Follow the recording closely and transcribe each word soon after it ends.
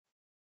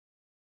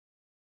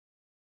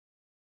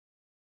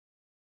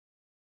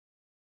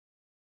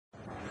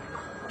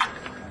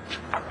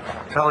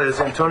Talia, is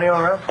Antonio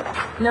around?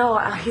 No,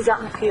 he's out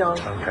in the field.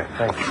 Okay,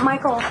 thanks.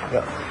 Michael.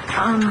 Yeah.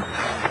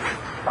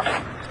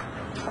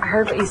 I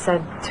heard what you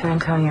said to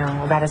Antonio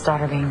about his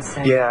daughter being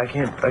sick. Yeah, I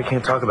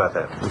can't talk about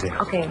that with you.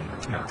 Okay.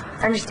 No.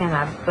 I understand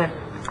that, but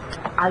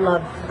I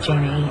love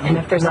Jamie, and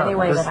if there's any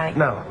way that I...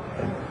 No.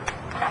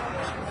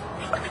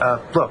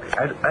 Look,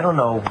 I don't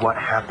know what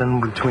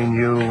happened between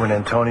you and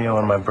Antonio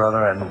and my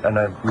brother, and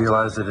I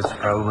realize that it's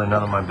probably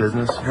none of my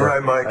business. You're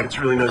right, Mike. It's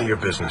really none of your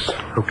business.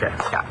 Okay.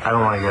 Yeah, I don't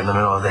want to get in the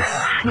middle of this.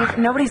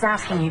 Nobody's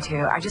asking you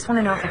to. I just want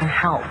to know if I can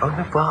help.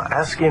 Okay, well,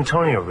 ask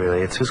Antonio,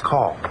 really. It's his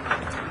call.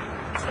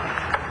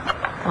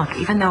 Look,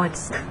 even though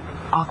it's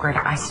awkward,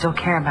 I still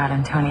care about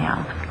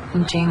Antonio.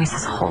 And Jamie's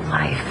his whole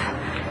life.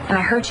 And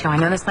I heard you. I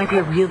know this might be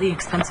a really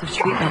expensive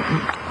treatment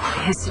in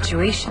his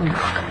situation.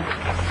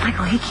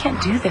 Michael, he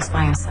can't do this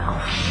by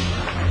himself.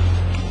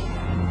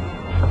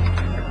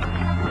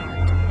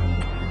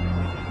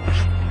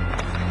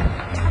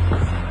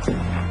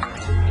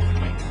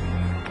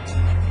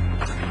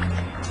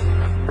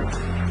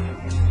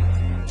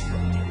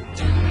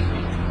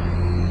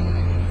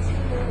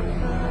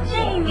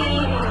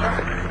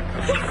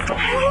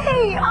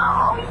 Hey!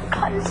 Oh, your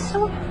cut is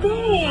so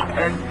big.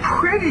 And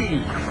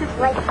pretty.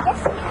 Like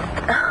this.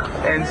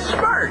 And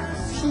smart.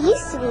 She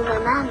used to be my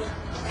mommy.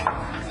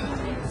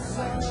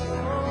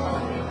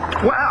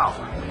 Wow.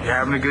 You're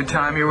having a good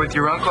time here with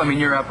your uncle? I mean,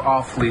 you're up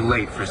awfully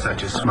late for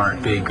such a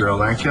smart big girl,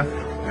 aren't you?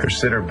 Her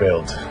sitter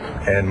bailed,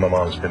 and my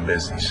mom's been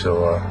busy,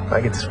 so I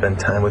get to spend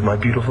time with my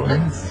beautiful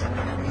niece.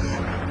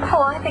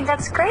 Oh, I think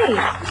that's great.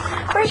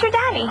 Where's your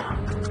daddy?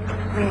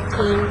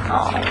 Working.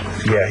 Oh.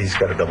 Yeah, he's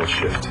got a double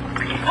shift.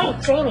 Hey,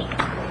 Jamie,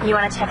 you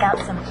want to check out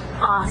some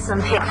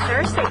awesome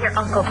pictures that your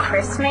Uncle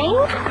Chris made?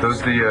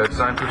 Those the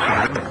design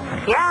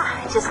pictures?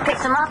 Yeah, just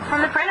picked them up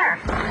from the printer.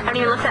 I haven't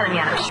even looked at them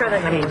yet. I'm sure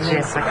they're going to be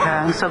Jessica,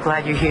 I'm so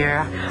glad you're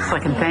here, so I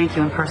can thank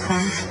you in person.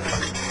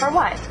 For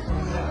what?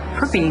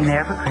 For being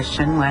there for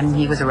Christian when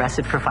he was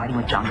arrested for fighting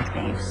with John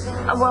McNair.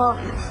 Well,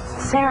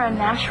 Sarah and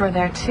Nash were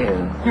there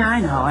too. Yeah,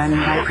 I know, and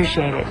I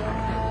appreciate it.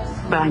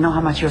 But I know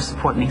how much your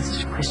support means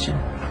to Christian.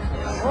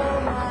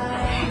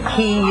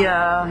 He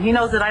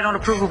knows that I don't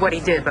approve of what he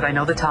did, but I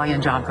know that Talia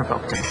and John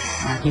provoked him.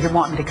 He didn't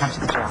want me to come to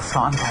the jail, so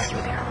I'm glad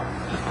you're there.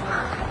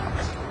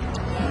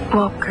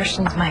 Well,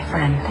 Christian's my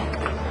friend.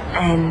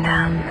 And,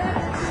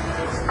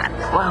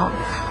 well,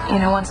 you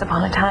know, once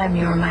upon a time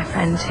you were my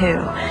friend too.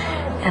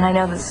 And I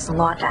know this is a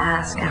lot to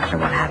ask after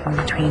what happened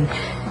between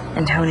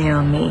Antonio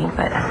and me,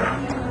 but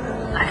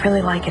I'd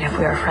really like it if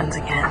we were friends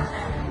again.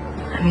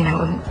 I mean, it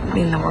would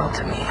mean the world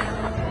to me.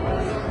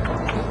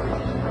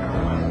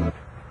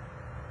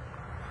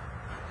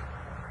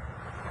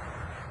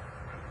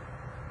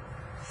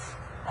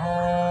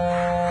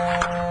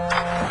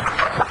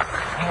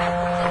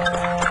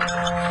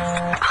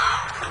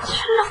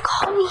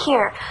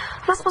 Here.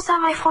 Am I supposed to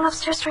have my phone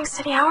upstairs during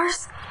study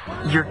hours?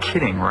 You're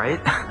kidding, right?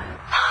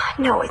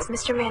 No, it's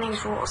Mr.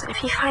 Manning's rules, and if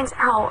he finds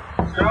out...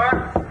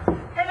 Star?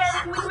 Hey, man,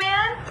 can we come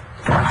in?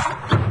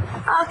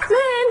 Come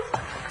in.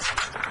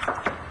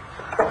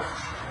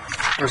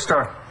 Where's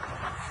Star?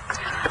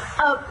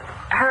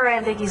 Her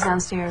and Vicky's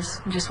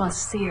downstairs. Just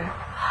wants to see her.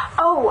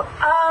 Oh,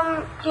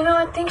 you know,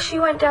 I think she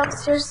went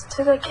downstairs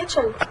to the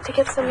kitchen to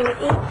get something to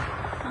eat.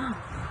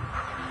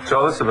 What's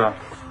all this about?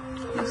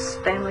 Those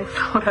family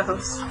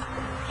photos.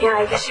 Yeah,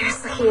 I guess she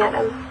was looking at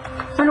him.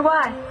 Wonder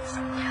why?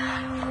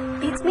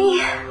 Beats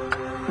me.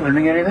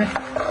 Learning anything?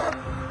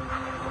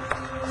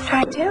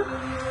 Trying to?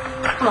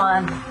 Come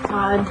on,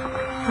 Todd.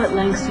 Let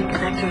Langston get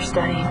back to her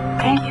studying.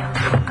 Thank you.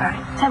 All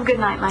right. Have a good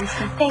night,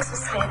 Langston. Thanks,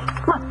 Miss Fanny.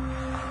 Come on.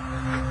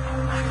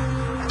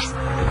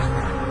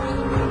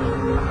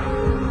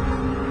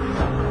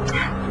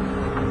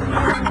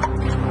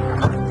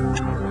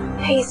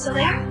 Hey, you still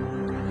there?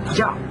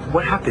 Yeah,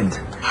 what happened?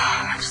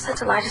 I just had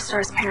to lie to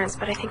Star's parents,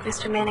 but I think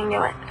Mr. Manning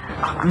knew it.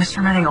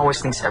 Mr. Manning always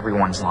thinks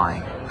everyone's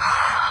lying.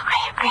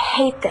 I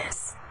hate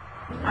this.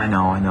 I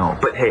know.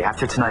 But hey,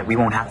 after tonight, we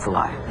won't have to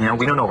lie. You know,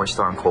 we don't know where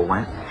Star and Cole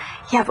went.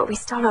 Yeah, but we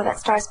still know that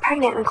Star's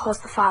pregnant and Cole's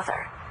the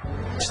father.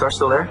 Star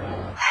still there?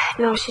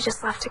 No, she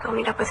just left to go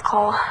meet up with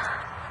Cole.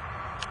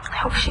 I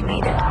hope she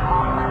made it.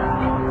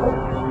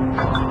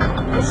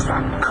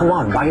 Star, come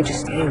on, why are you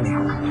just standing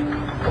there?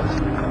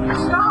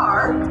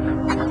 Star?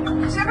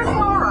 Is everything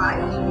all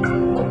right?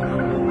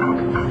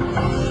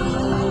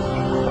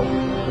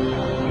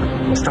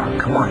 Star,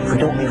 come on. If we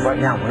don't leave right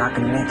now, we're not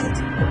going to make it.